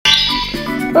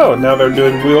Oh, now they're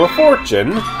doing Wheel of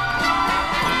Fortune.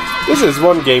 This is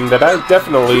one game that I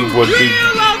definitely would be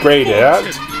great at.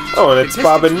 Oh, and it's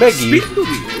Bob and Meggy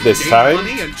this time.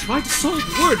 And try to solve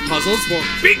word puzzles for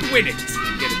big winnings.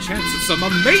 Get a chance at some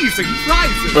amazing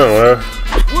prizes. Oh,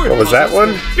 what was that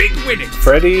one? Big winnings.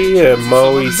 Freddy,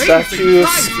 Moe statue,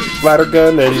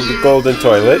 splattergun, and the golden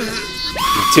toilet.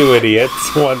 2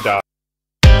 idiots, 1 dog.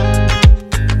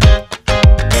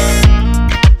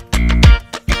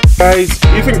 Guys,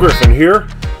 Ethan Griffin here,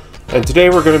 and today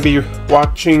we're going to be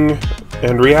watching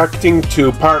and reacting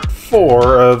to part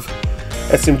 4 of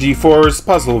SMG4'S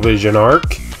Puzzlevision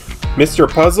Arc,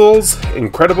 Mr. Puzzle's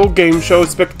Incredible Game Show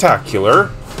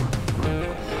Spectacular.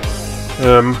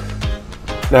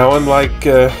 Now, unlike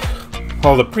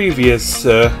all the previous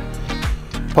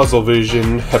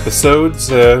Puzzlevision episodes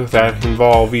that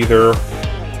involve either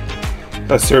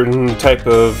a certain type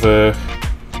of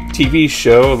TV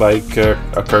show, like a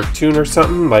cartoon or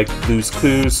something, like Blue's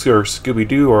Clues or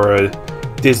Scooby-Doo or a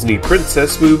Disney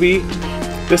princess movie,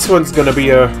 this one's gonna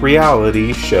be a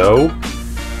reality show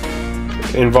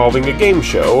involving a game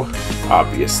show,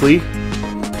 obviously.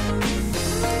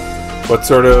 What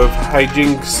sort of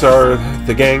hijinks are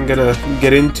the gang gonna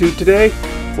get into today?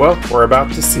 Well, we're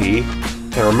about to see.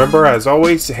 And remember, as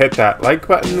always, to hit that like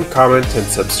button, comment, and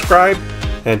subscribe,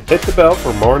 and hit the bell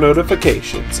for more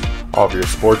notifications. All of your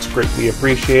support's greatly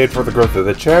appreciated for the growth of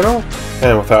the channel.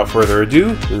 And without further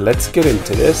ado, let's get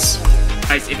into this.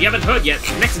 Guys, if you haven't heard yet,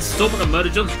 the next installment of Murder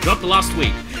Jones dropped last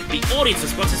week. The audience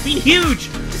response has been huge!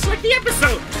 Just like the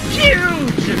episode!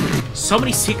 Huge! So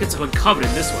many secrets are uncovered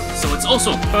in this one, so it's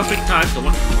also a perfect time to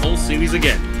watch the whole series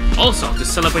again. Also, to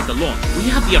celebrate the launch, we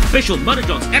have the official Murder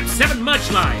Jones F7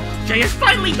 merch line! Jay has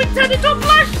finally been turned into a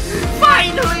blush!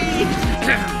 Finally!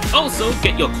 Also,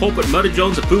 get your corporate Murder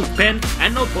Jones approved pen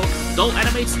and notebook, doll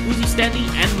animates, Uzi standee,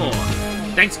 and more.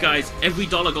 Thanks guys, every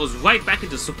dollar goes right back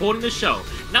into supporting the show.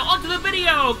 Now onto the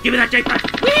video! Give me that J-Pack!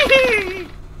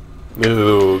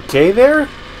 Okay there.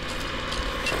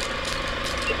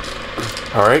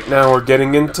 Alright, now we're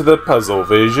getting into the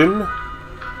Puzzlevision.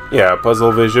 Yeah,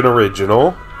 Puzzlevision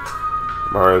original.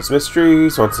 Mario's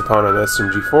Mysteries, Once Upon an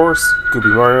SMG4'S,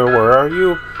 Scooby Mario, Where Are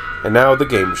You? And now the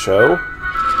game show.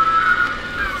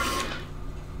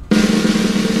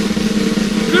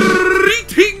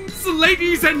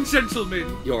 Ladies and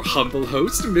gentlemen, your humble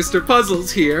host, Mr.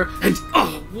 Puzzles here, and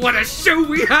oh, what a show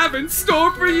we have in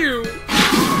store for you!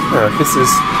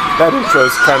 That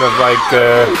intro's kind of like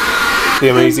the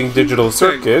Amazing Digital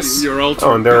Circus.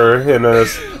 Oh, and they're in a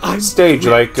stage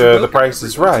like The Price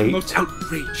is Right. The most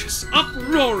outrageous,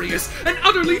 uproarious, and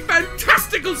utterly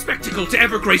fantastical spectacle to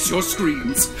ever grace your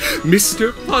screens.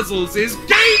 Mr. Puzzles is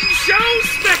Game Show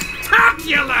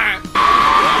Spectacular!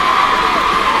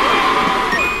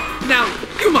 Now,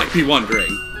 you might be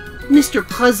wondering, Mr.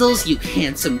 Puzzles, you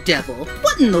handsome devil,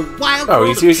 what in the wild world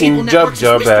he's using Jub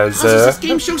Jub as a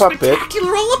Game Show puppet.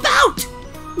 Spectacular all about?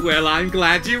 Well, I'm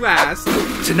glad you asked.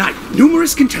 Tonight,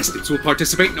 numerous contestants will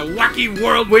participate in a wacky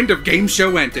whirlwind of game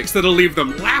show antics that'll leave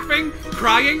them laughing,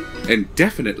 crying, and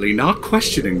definitely not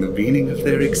questioning the meaning of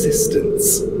their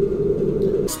existence.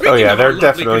 Oh yeah, they're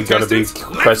definitely going to be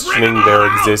questioning their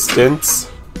existence.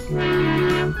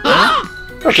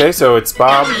 Okay, so it's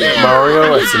Bob,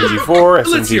 Mario, SMG4,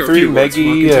 SMG3,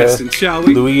 Meggy,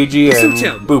 Luigi, and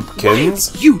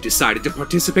Boopkins. You decided to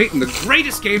participate in the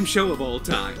greatest game show of all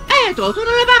time. I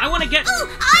want to get...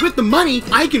 With the money,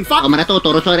 I can follow.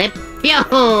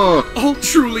 All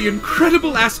truly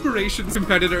incredible aspirations,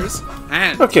 competitors.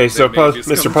 And okay, so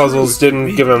Mr. Puzzles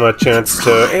didn't give him a chance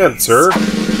to answer.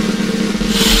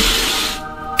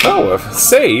 Oh, a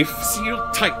safe?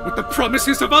 Sealed tight with the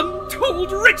promises of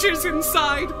untold riches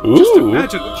inside. Ooh. Just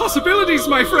imagine the possibilities,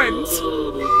 my friends.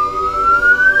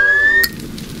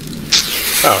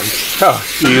 Oh,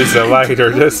 use a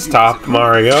lighter to stop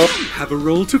Mario. You have a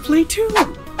role to play too.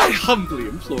 I humbly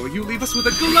implore you leave us with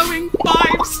a glowing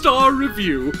 5-star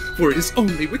review, for it is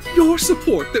only with your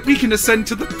support that we can ascend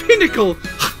to the pinnacle of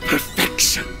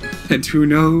perfection. And who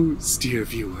knows, dear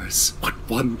viewers, what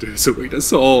wonders await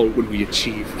us all when we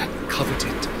achieve that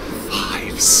coveted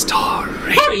 5-star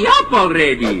rating. Hurry up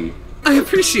already! I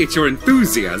appreciate your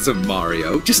enthusiasm,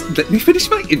 Mario. Just let me finish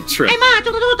my intro.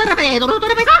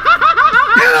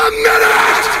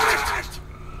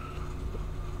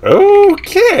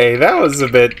 Okay, that was a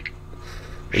bit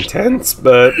intense,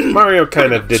 but Mario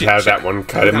kind of did have that one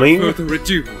coming. Without further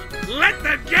ado, let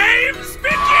the games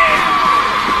begin!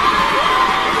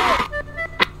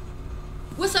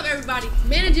 What's up, everybody?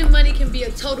 Managing money can be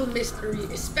a total mystery,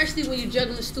 especially when you're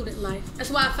juggling student life. That's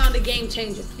why I found a game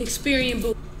changer, Experience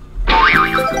Boot.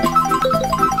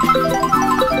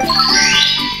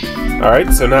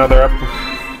 Alright, so now they're up.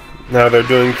 Now they're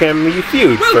doing Family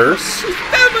Feud first.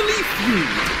 Family Feud.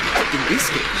 In this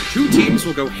game, 2 teams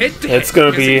will go head-to-head. It's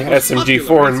gonna be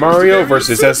SMG4 and Mario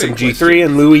versus SMG3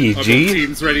 and Luigi. Are both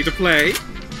teams ready to play?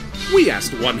 We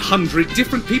asked 100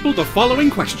 different people the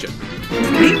following question.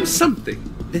 Name something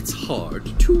that's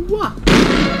hard to watch.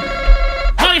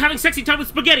 Mario having sexy time with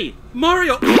spaghetti.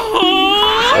 Mario.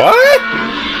 What?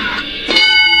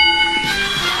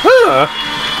 Huh?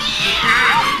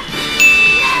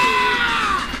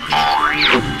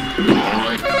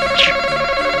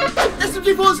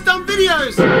 SMG4's done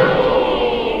videos!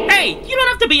 Hey, you don't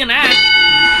have to be an ad.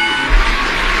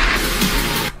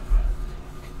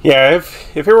 Yeah,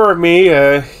 if it were me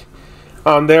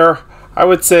on there, I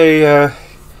would say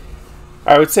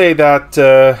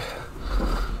that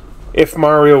if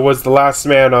Mario was the Last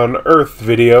Man on Earth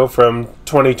video from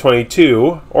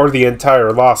 2022, or the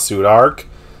entire lawsuit arc,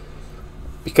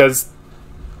 because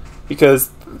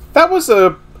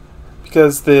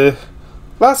the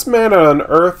Last Man on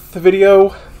Earth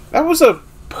video, that was a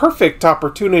perfect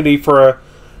opportunity for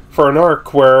an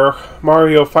arc where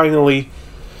Mario finally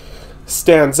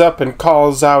stands up and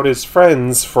calls out his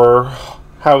friends for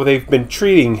how they've been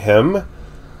treating him.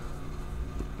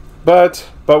 But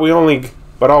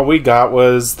all we got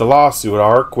was the lawsuit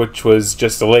arc, which was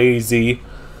just a lazy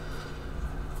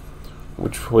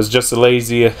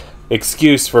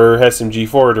excuse for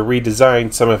SMG4 to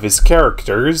redesign some of his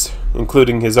characters,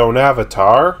 including his own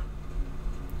avatar.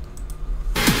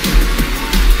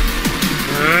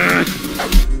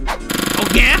 Oh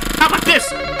yeah? How about this?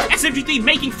 SMG3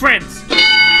 making friends.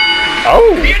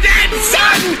 Oh! You're dead,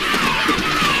 son!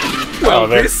 Well,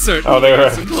 they're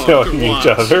killing each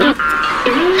other.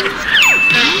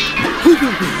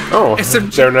 Oh,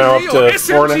 they're now up to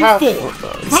 4.5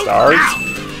 stars.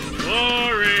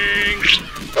 Boring.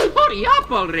 Hurry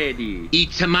up already!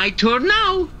 It's my turn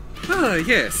now! Ah,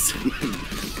 yes.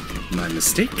 My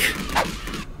mistake.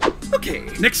 Okay,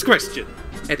 next question.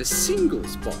 At a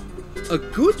singles ball, a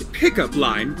good pickup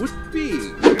line would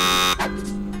be...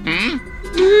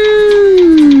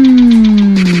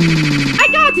 I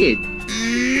got it!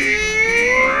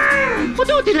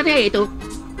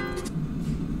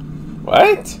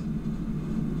 What?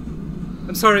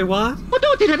 I'm sorry, what?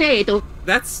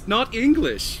 That's not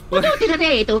English. Where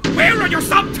are your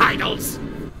subtitles?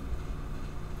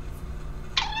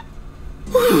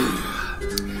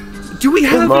 Do we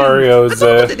have Mario's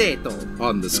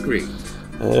on the screen?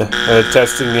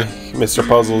 testing Mr.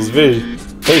 Puzzle's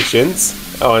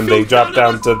patience. Oh, and they drop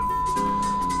down to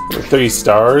 3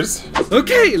 stars.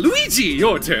 Okay, Luigi,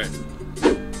 your turn.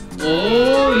 Now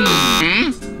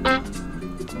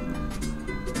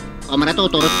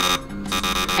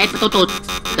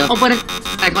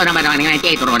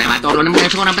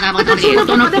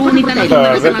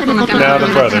the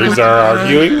brothers are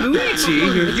arguing. Luigi,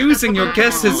 you're using your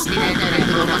guesses.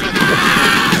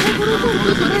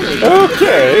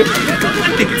 Okay.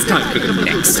 I think it's time for the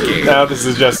next game. Now this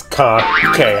is just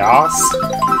chaos.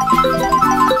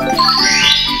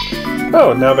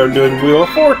 Oh, now they're doing Wheel of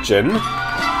Fortune.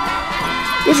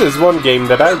 This is one game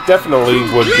that I definitely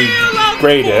would be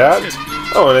great at.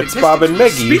 Oh, and it's Bob and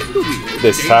Meggy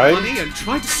this time. Money and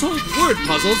try to solve word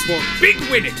puzzles for big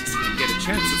winnings. Get a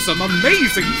chance at some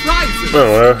amazing prizes.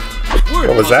 Oh,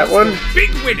 what was that one?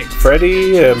 Big winnings.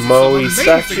 Freddy, Moe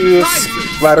statue,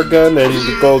 splattergun, and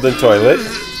the golden toilet.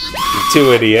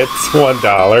 2 idiots,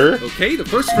 $1. Okay, the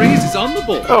first phrase is on the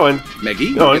board. Oh, and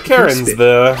Meggy. Oh, and Karen's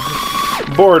the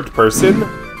board person.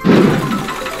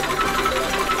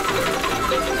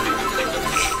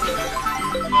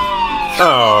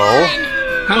 Oh.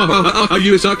 How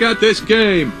you suck at this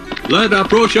game? Let a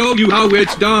pro show you how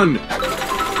it's done.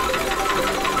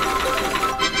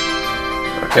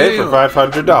 Okay, for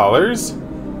 $500.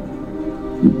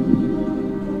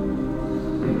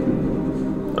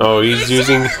 Oh, he's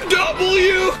using...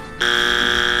 W!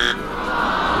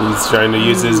 He's trying to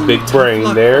use his big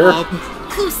brain there.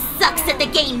 Who sucks at the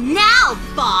game now,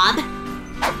 Bob?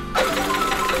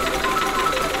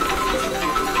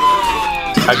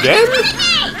 Again?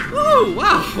 Oh,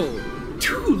 wow!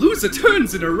 2 loser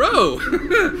turns in a row!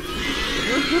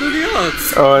 What are the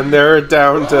odds? Oh, and they're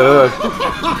down to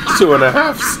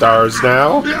 2.5 stars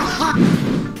now.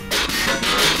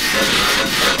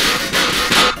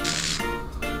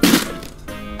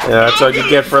 Yeah, that's what you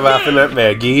get for laughing at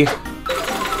Meggy.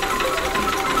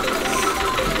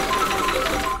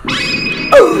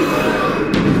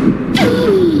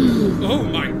 Oh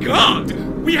my god!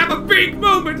 We have a big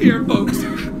moment here, folks!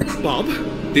 Bob,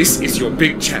 this is your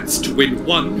big chance to win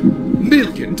 $1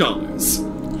 million.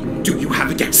 Do you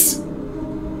have a guess?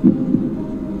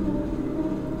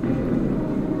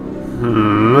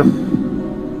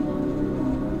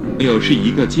 是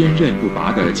一个坚韧不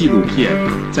拔的纪录片，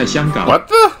在香港。 What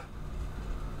the?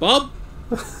 Bob,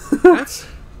 that's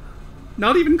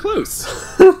not even close.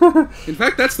 In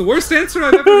fact, that's the worst answer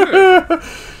I've ever heard.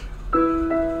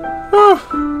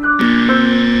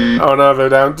 Oh, now they're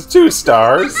down to 2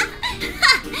 stars.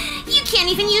 You can't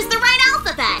even use the right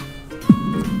alphabet.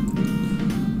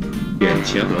 眼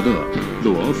前和乐，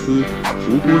罗斯，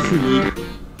福波斯尼。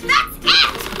 That's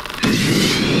it!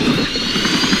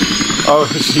 Oh,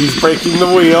 she's breaking the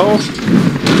wheel.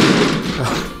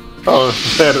 Oh,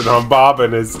 landed on Bob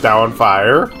and is now on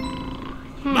fire.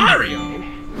 Mario,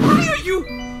 why are you?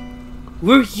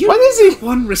 Were you What is he?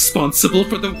 one responsible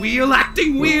for the wheel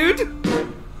acting weird?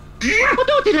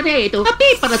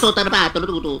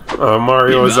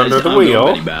 Mario is under the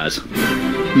wheel.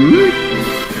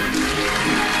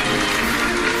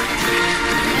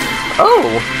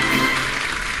 Oh!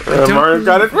 Mario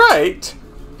got it right!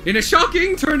 In a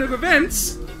shocking turn of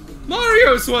events,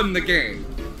 Mario's won the game.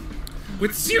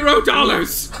 With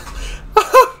 $0.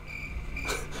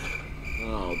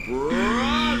 Oh,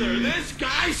 brother, this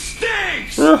guy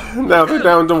stinks! Now they're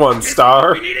down to 1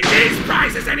 star. We needed these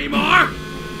prizes anymore!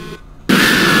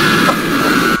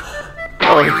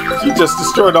 Oh, he just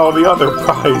destroyed all the other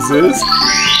prizes.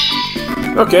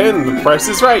 Okay, and the price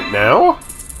is right now.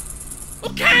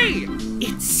 Okay,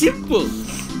 it's simple.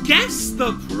 Guess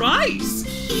the price.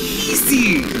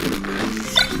 Easy.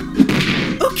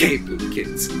 Okay,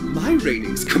 Boomkins, my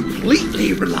ratings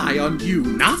completely rely on you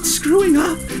not screwing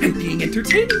up and being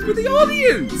entertaining for the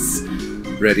audience.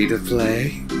 Ready to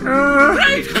play?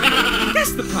 Right!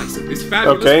 Guess the price of this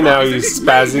fabulous Okay, now prize, he's and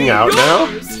it may spazzing be out now.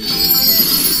 yours.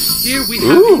 Here we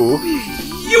have Ooh. a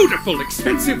beautiful,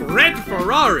 expensive red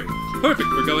Ferrari. Perfect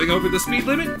for going over the speed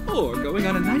limit or going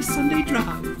on a nice Sunday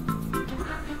drive.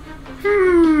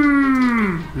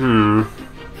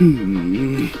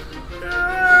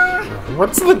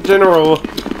 What's the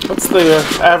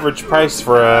average price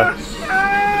for a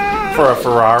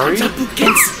Ferrari? Is it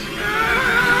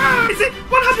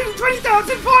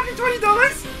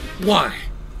 $120,420? Why?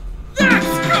 That's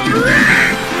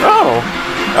correct! Oh,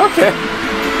 okay.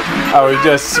 Oh, he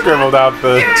just scribbled out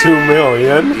the 2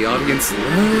 million. The audience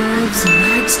loves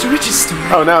rags to riches story.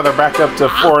 Oh, now they're back up to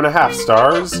 4.5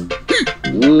 stars.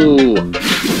 Ooh.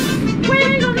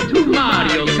 Welcome to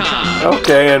Mario Kart.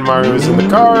 Okay, and Mario's in the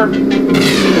car. And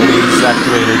he's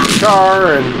activated the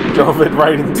car and drove it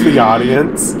right into the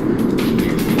audience,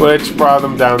 which brought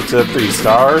them down to 3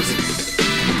 stars.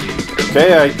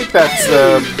 Okay, I think that's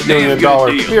a $1 million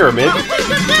pyramid.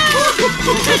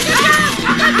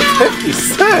 50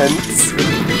 cents?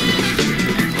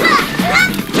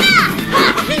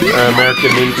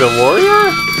 American Ninja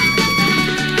Warrior?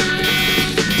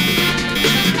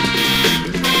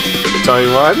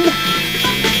 21?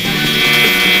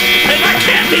 If I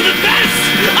can't be the best,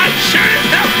 I sure as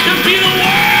hell can be the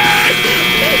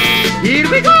worst! Here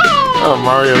we go! Oh,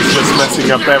 Mario's just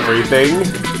messing up everything.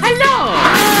 Hello!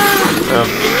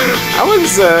 How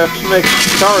is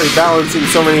Sorry balancing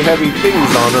so many heavy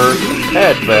things on her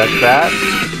head like that?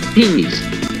 Things.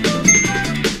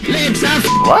 Let's have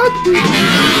What?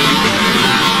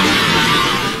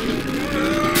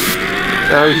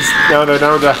 Now they're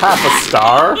down to half a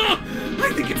star.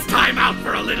 I think it's time out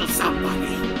for a little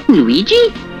somebody.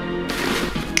 Luigi?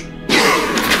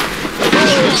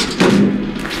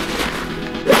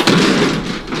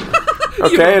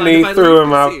 Okay, and he threw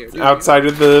him outside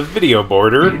of the video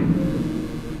border.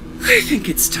 I think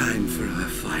it's time for our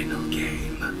final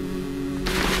game.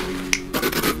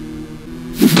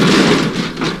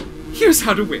 Here's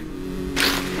how to win.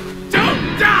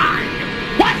 Don't die!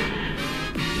 What?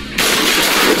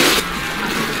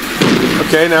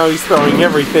 Okay, now he's throwing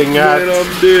everything at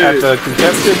the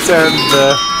contestants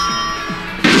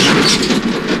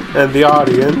and the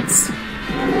audience.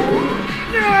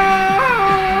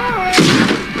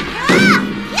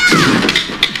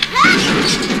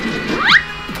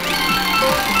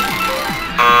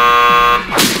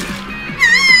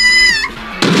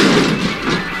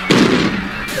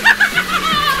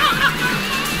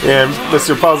 And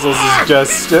Mr. Puzzles is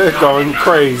just going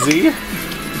crazy.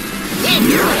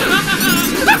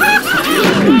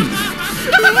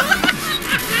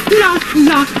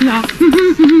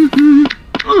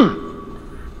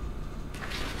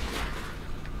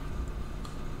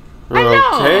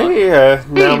 Okay,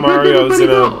 now Mario's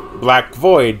in a black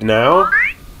void now.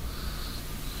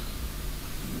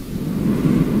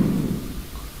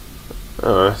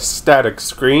 Static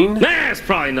screen. That's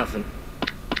probably nothing.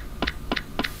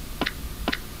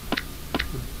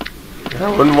 I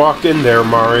wouldn't walk in there,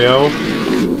 Mario.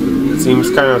 Seems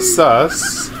kind of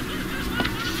sus.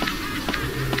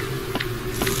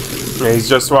 He's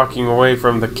just walking away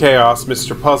from the chaos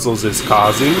Mr. Puzzles is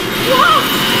causing.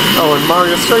 Oh, and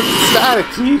Mario's straight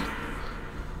staticky.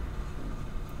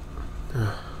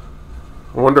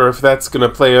 I wonder if that's going to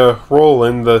play a role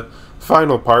in the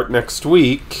final part next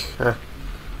week.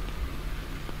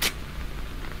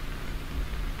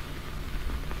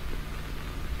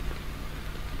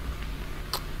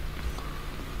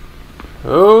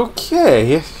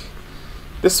 Okay.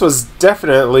 This was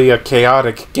definitely a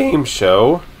chaotic game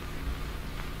show.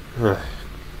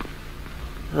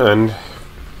 And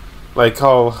like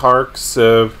all arcs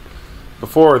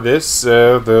before this,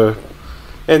 the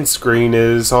end screen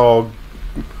is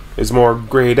more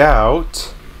grayed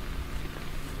out.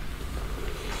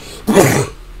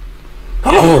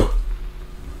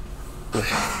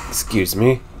 Excuse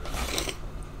me.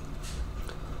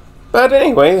 But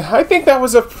anyway, I think that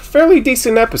was a fairly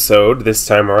decent episode this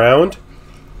time around.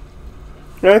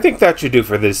 And I think that should do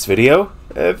for this video.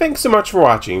 Thanks so much for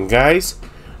watching, guys.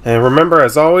 And remember,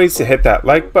 as always, to hit that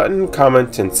like button,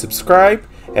 comment, and subscribe,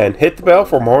 and hit the bell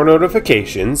for more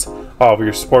notifications. All of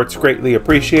your support's greatly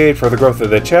appreciated for the growth of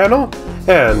the channel.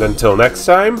 And until next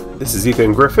time, this is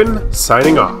Ethan Griffin,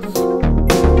 signing off.